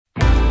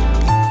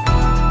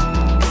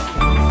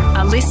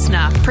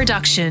listener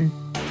production.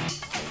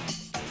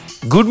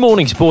 Good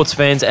morning, sports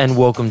fans, and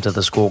welcome to The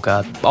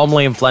Scorecard. I'm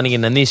Liam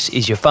Flanagan, and this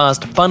is your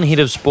fast, fun hit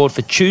of sport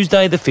for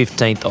Tuesday, the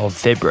 15th of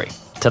February.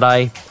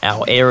 Today,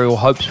 our aerial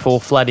hopes fall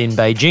flat in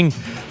Beijing,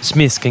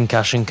 Smith's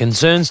concussion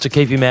concerns to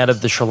keep him out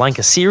of the Sri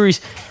Lanka series,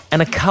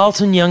 and a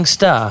Carlton young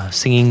star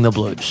singing the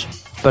blues.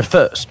 But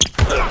first,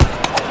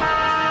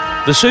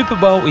 the Super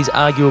Bowl is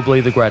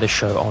arguably the greatest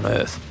show on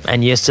earth,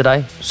 and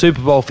yesterday,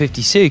 Super Bowl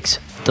 56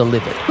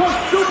 delivered.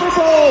 The Super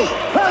Bowl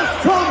has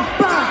come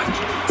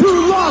back to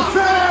Los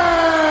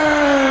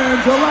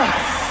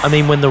Angeles! I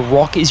mean, when The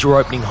Rock is your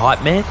opening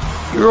hype man,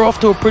 you're off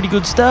to a pretty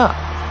good start.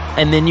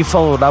 And then you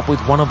follow it up with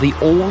one of the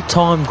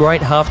all-time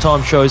great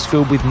halftime shows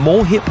filled with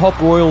more hip-hop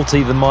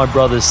royalty than my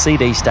brother's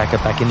CD stacker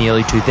back in the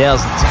early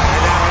 2000s.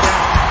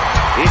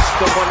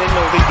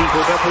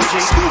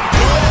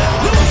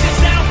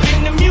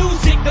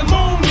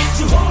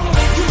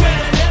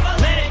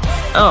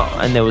 Oh,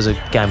 and there was a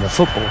game of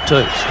football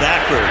too.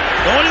 Stafford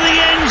going to the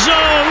end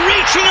zone,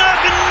 reaching up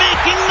and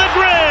making the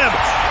grab.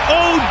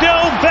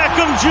 Odell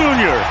Beckham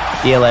Jr.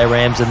 The LA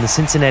Rams and the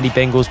Cincinnati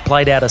Bengals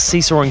played out a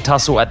seesawing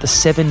tussle at the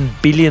 $7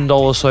 billion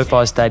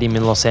SoFi Stadium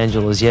in Los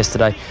Angeles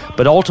yesterday,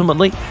 but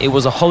ultimately it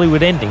was a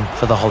Hollywood ending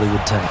for the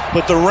Hollywood team.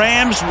 But the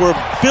Rams were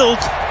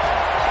built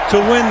to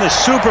win the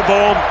Super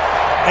Bowl,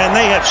 and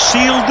they have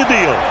sealed the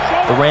deal.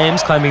 The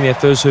Rams claiming their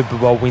first Super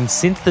Bowl win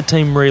since the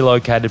team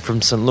relocated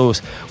from St.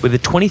 Louis with a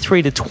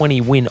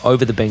 23-20 win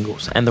over the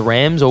Bengals, and the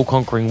Rams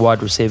all-conquering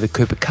wide receiver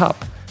Cooper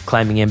Kupp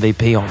claiming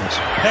MVP honours.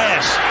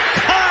 Pass.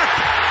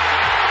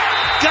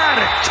 Got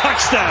it!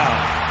 Touchdown!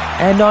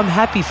 And I'm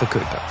happy for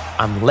Cooper.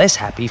 I'm less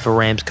happy for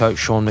Rams coach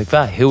Sean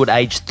McVay, who at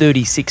age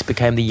 36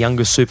 became the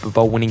youngest Super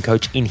Bowl winning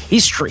coach in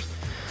history.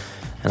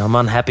 And I'm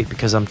unhappy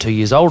because I'm 2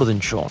 years older than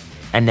Sean,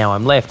 and now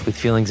I'm left with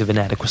feelings of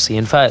inadequacy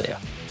and failure.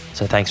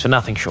 So thanks for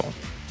nothing, Sean,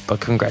 but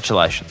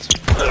congratulations.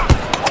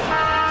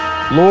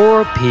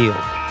 Laura Peel,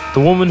 the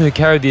woman who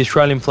carried the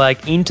Australian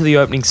flag into the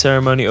opening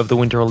ceremony of the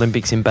Winter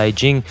Olympics in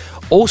Beijing,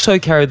 also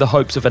carried the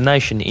hopes of a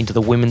nation into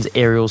the women's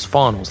aerials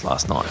finals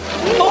last night.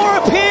 Laura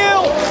Peel!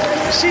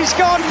 She's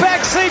gone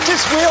backseat,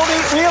 just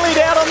wheelied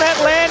out on that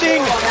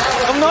landing.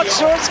 I'm not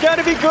sure it's going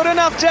to be good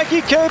enough,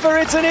 Jackie Cooper.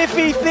 It's an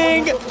iffy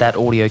thing. That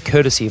audio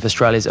courtesy of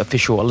Australia's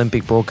official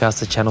Olympic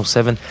broadcaster Channel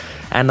 7.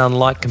 And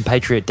unlike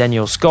compatriot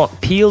Danielle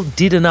Scott, Peel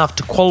did enough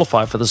to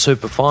qualify for the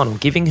super final,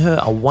 giving her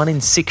a 1 in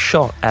 6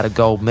 shot at a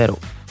gold medal.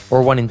 Or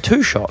a 1 in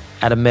 2 shot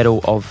at a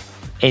medal of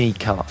any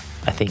colour,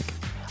 I think.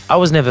 I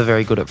was never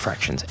very good at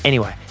fractions.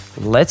 Anyway,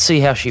 let's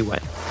see how she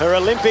went. Her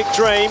Olympic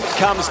dream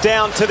comes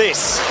down to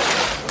this.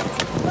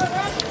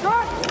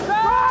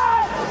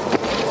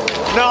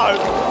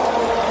 No.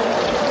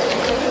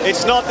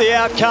 It's not the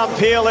outcome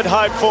Peel had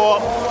hoped for.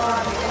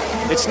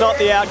 It's not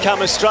the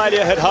outcome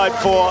Australia had hoped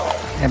for.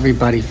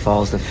 Everybody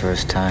falls the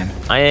first time.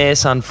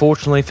 Yes,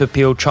 unfortunately for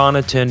Peel,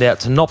 China turned out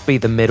to not be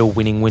the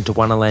medal-winning Winter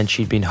Wonderland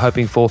she'd been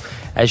hoping for,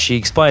 as she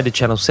explained to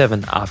Channel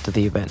 7 after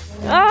the event.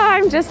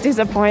 I'm just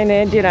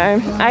disappointed,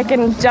 I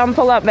can jump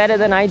a lot better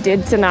than I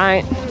did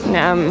tonight.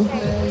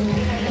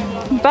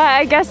 But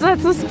I guess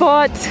that's the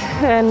sport,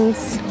 and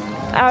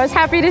I was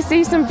happy to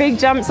see some big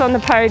jumps on the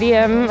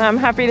podium. I'm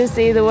happy to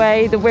see the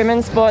way the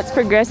women's sport's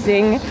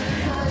progressing.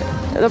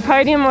 The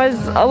podium was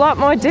a lot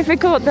more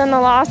difficult than the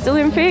last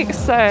Olympics,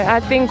 so I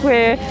think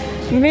we're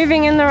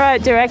moving in the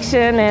right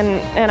direction,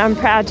 and I'm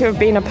proud to have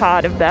been a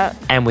part of that.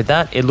 And with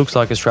that, it looks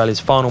like Australia's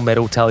final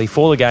medal tally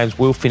for the Games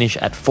will finish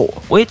at 4,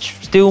 which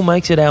still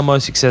makes it our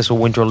most successful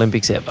Winter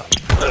Olympics ever.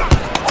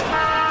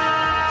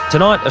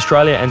 Tonight,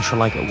 Australia and Sri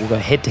Lanka will go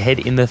head-to-head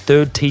in the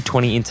third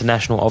T20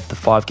 International of the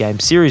 5-game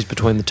series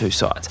between the two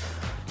sides.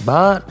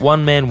 But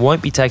one man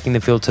won't be taking the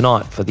field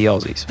tonight for the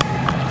Aussies.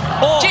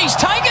 Oh, he's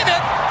taken it!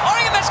 I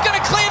reckon that's going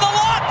to clear the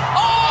lot!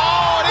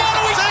 Oh, what do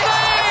we see?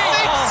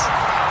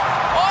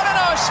 I don't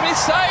know if Smith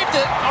saved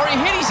it or he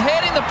hit his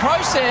head in the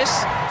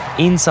process.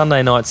 In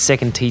Sunday night's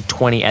second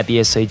T20 at the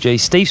SCG,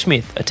 Steve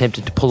Smith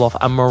attempted to pull off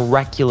a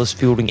miraculous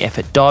fielding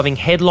effort, diving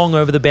headlong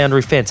over the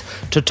boundary fence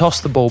to toss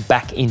the ball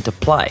back into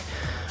play.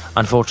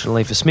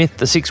 Unfortunately for Smith,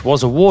 the 6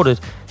 was awarded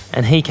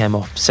and he came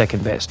off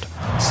second best.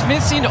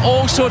 Smith's in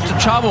all sorts of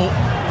trouble.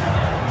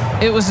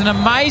 It was an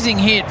amazing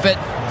hit, but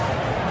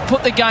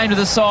put the game to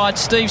the side.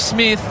 Steve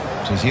Smith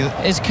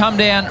has come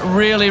down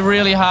really,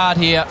 really hard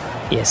here.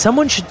 Yeah,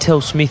 someone should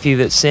tell Smithy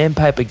that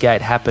Sandpaper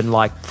Gate happened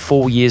like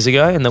 4 years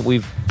ago and that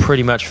we've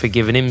pretty much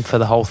forgiven him for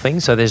the whole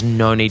thing, so there's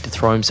no need to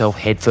throw himself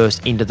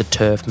headfirst into the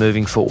turf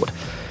moving forward.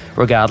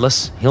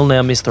 Regardless, he'll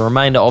now miss the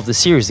remainder of the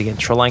series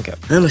against Sri Lanka.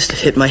 I must have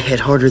hit my head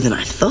harder than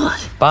I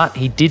thought. But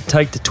he did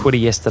take to Twitter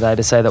yesterday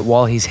to say that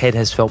while his head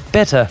has felt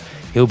better,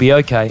 he'll be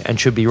okay and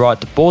should be right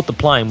to board the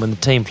plane when the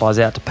team flies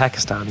out to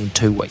Pakistan in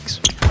 2 weeks.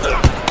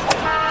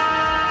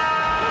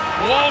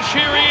 Walsh,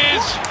 here he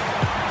is.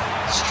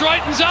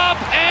 Straightens up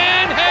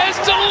and has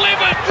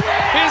delivered.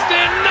 Is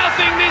there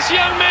nothing this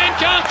young man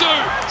can't do?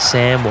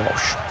 Sam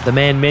Walsh, the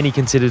man many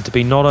considered to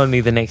be not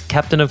only the next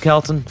captain of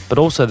Carlton, but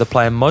also the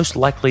player most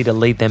likely to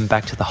lead them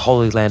back to the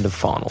Holy Land of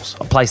Finals,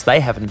 a place they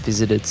haven't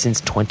visited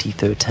since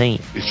 2013.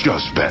 It's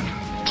just been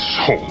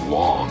so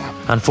long.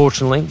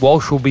 Unfortunately,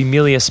 Walsh will be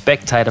merely a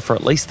spectator for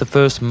at least the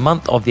first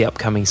month of the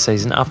upcoming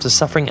season after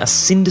suffering a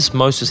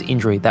syndesmosis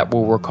injury that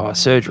will require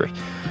surgery.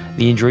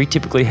 The injury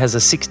typically has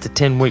a 6 to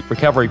 10 week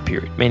recovery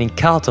period, meaning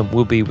Carlton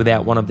will be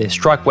without one of their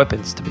strike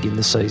weapons to begin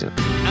the season.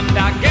 And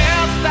I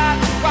guess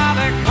that's why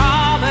they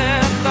call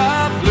it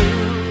the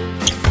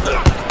blues.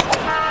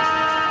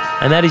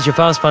 And that is your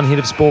Fast Fun Hit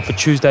of Sport for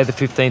Tuesday the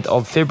 15th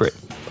of February.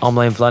 I'm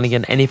Liam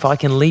Flanagan, and if I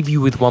can leave you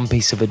with one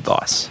piece of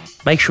advice,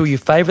 make sure you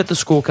favourite the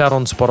scorecard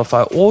on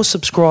Spotify or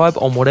subscribe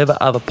on whatever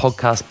other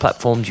podcast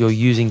platforms you're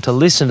using to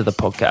listen to the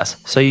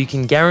podcast so you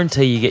can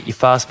guarantee you get your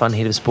Fast Fun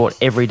Hit of Sport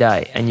every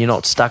day and you're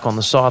not stuck on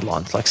the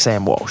sidelines like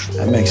Sam Walsh.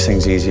 That makes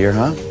things easier,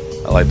 huh?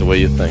 I like the way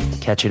you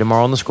think. Catch you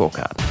tomorrow on the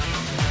scorecard.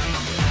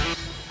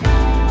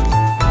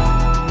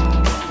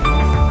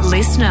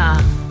 Listener.